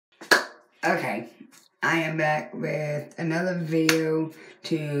Okay, I am back with another video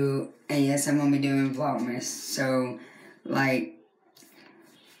and yes, I'm gonna be doing Vlogmas. So, like,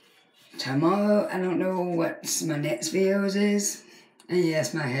 tomorrow, I don't know what my next videos is. And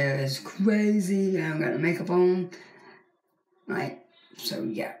yes, my hair is crazy, and I've got the makeup on. Like, so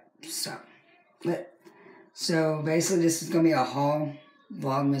yeah, so basically this is gonna be a haul,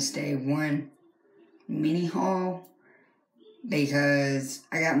 Vlogmas Day 1 mini haul. Because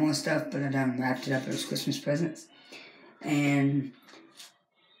I got more stuff, but I done wrapped it up as Christmas presents. And,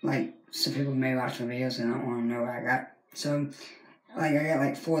 like, some people may watch my videos and don't want to know what I got. So, like, I got,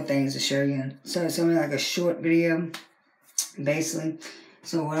 like, 4 things to show you. So, it's only, like, a short video, basically.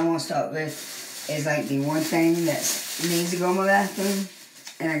 So, what I want to start with is, like, the one thing that needs to go in my bathroom.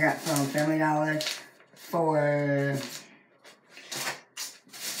 And I got from Family Dollar for, I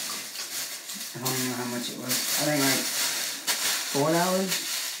don't know how much it was. I think, like, $4,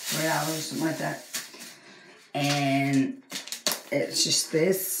 $3, something like that. And it's just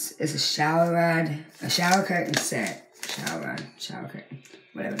this. It's a shower rod, a shower curtain set. Shower rod, shower curtain,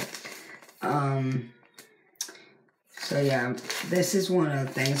 whatever. So yeah, this is one of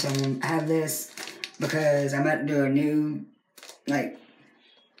the things. I'm gonna have this because I'm about to do a new, like,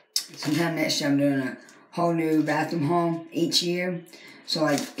 sometime next year I'm doing a whole new bathroom haul each year. So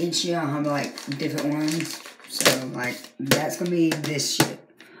like each year I'll have like different ones. So, like, that's going to be this year.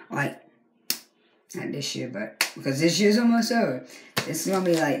 Like, not this year, but, because this year's almost over. It's going to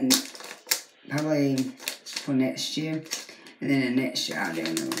be, like, probably for next year. And then the next year I'll do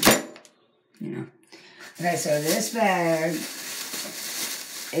another one. You know. Okay, so this bag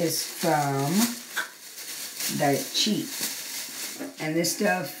is from Dirt Cheap. And this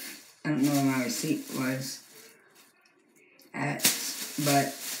stuff, I don't know where my receipt was at,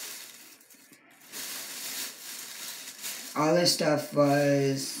 but all this stuff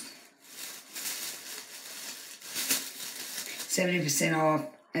was 70% off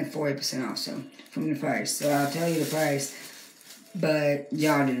and 40% off, so from the price. So I'll tell you the price, but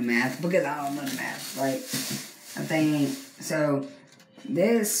y'all do the math because I don't know the math. Like, I think, so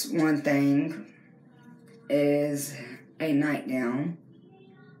this one thing is a nightgown.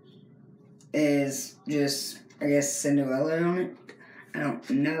 Is just, I guess, Cinderella on it. I don't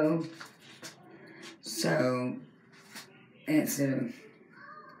know. So, it's a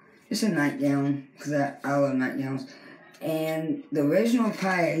nightgown, because I love nightgowns. And the original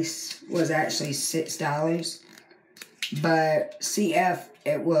price was actually $6, but CF,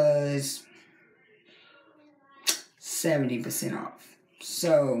 it was 70% off.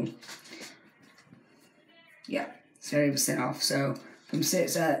 So, yeah, 70% off. So, from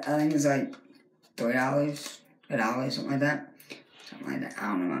 6, I think it's like $3, $1, something like that. Something like that. I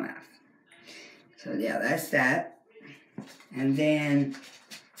don't know my math. So, yeah, that's that. And then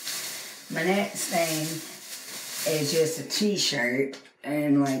my next thing is just a t-shirt.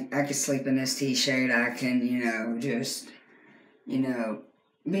 And, like, I can sleep in this t-shirt. I can, just,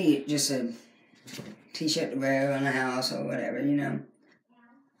 be just a t-shirt to wear around the house or whatever,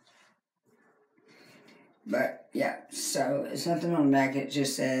 But, yeah, so it's nothing on the back. It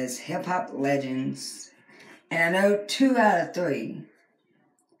just says Hip Hop Legends. And I know 2 out of 3.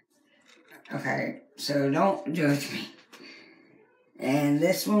 Okay, so don't judge me. And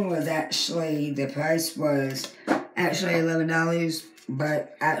this one was actually, the price was actually $11,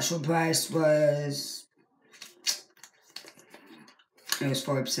 but actual price was, it was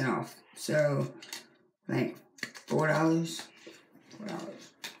 40% off. So, I think $4.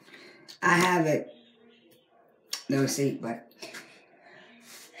 I have it, no receipt, but.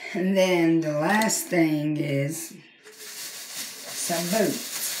 And then the last thing is some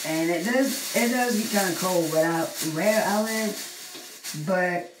boots. And it does get kind of cold where I live.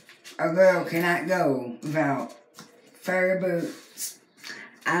 But a girl cannot go without fur boots.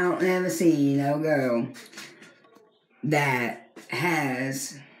 I don't ever see no girl that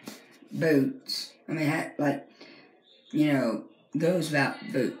has boots. I mean, goes without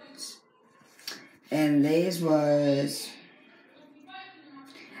boots. And these was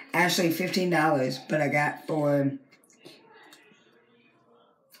actually $15, but I got for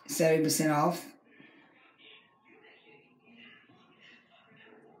 70% off.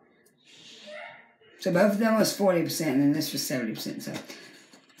 So both of them was 40%, and then this was 70%. So,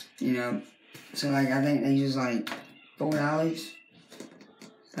 so like I think they use like $4, $5,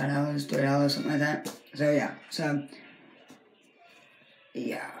 $3, something like that. So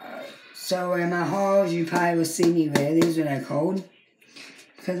yeah, So in my hauls, you probably will see me wear these when they're cold,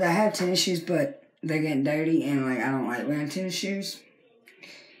 because I have tennis shoes, but they're getting dirty, and like I don't like wearing tennis shoes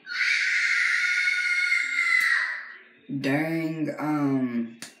during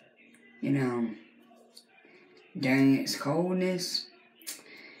you know, during its coldness.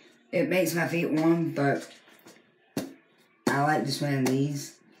 It makes my feet warm, but I like just wearing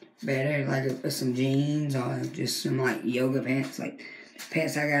these better, like with some jeans or just some like yoga pants, like the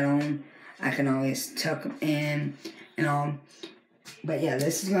pants I got on. I can always tuck them in and all. But yeah,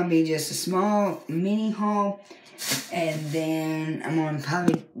 this is going to be just a small mini haul. And then I'm going to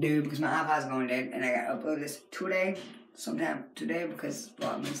probably do, because my iPod's going dead, and I got to upload this sometime today, because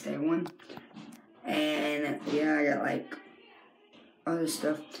Vlogmas Day 1. And yeah, I got like other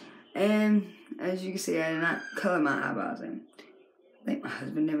stuff. And as you can see, I did not color my eyeballs in. I think my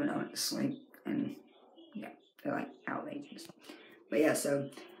husband never went to sleep. And yeah, they're like outrageous. But yeah, so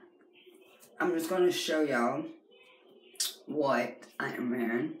I'm just going to show y'all what I am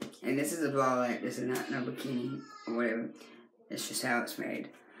wearing. And this is a bralette. This is not no bikini or whatever. It's just how it's made.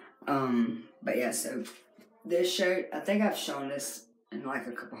 But yeah, so this shirt, I think I've shown this in like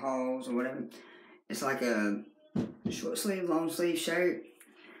a couple hauls or whatever. It's like a short sleeve, long sleeve shirt.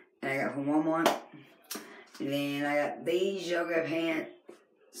 And I got from Walmart. And then I got these yoga pants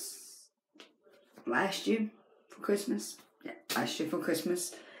last year for Christmas. Yeah, last year for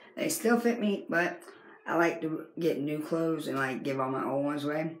Christmas. They still fit me, but I like to get new clothes and like give all my old ones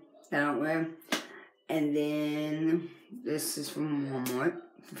away that I don't wear. And then this is from Walmart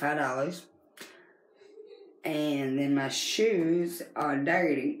for $5. And then my shoes are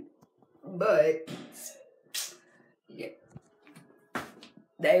dirty, but yeah,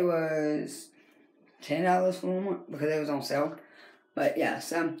 they was $10 for Walmart because it was on sale. But yeah,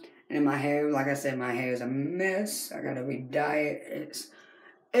 so, and then my hair, like I said, my hair is a mess. I gotta re-dye it.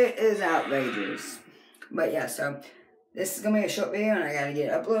 It is outrageous. But yeah, so this is gonna be a short video, and I gotta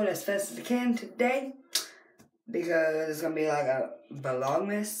get it uploaded as fast as I can today, because it's gonna be like a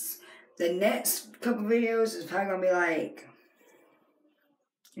Vlogmas. The next couple videos is probably gonna be like,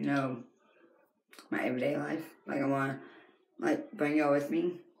 you know, my everyday life. Like I wanna like bring y'all with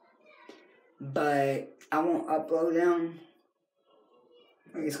me, but I won't upload them.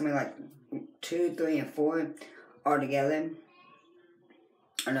 Like it's gonna be like 2, 3, and 4 all together.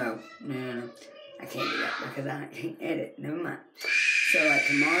 Oh no. I can't do that because I can't edit. Never mind. So like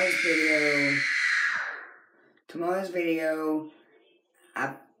tomorrow's video,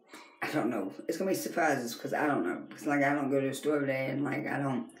 I don't know. It's gonna be surprises because I don't know. Because like I don't go to the store every day, and like I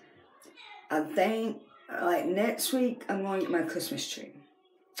think like next week I'm going to get my Christmas tree.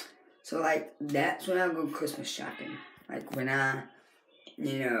 So like that's when I'll go Christmas shopping. Like when I,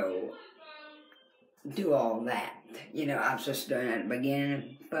 you know, do all that. You know, I'm supposed to do it at the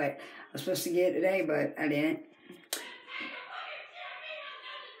beginning, but I was supposed to get it today, but I didn't.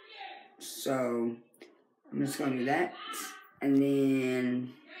 So I'm just gonna do that, and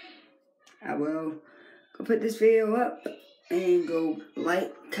then I will go put this video up and go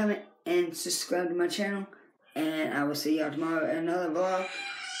like, comment, and subscribe to my channel. And I will see y'all tomorrow in another vlog.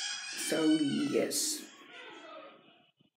 So yes.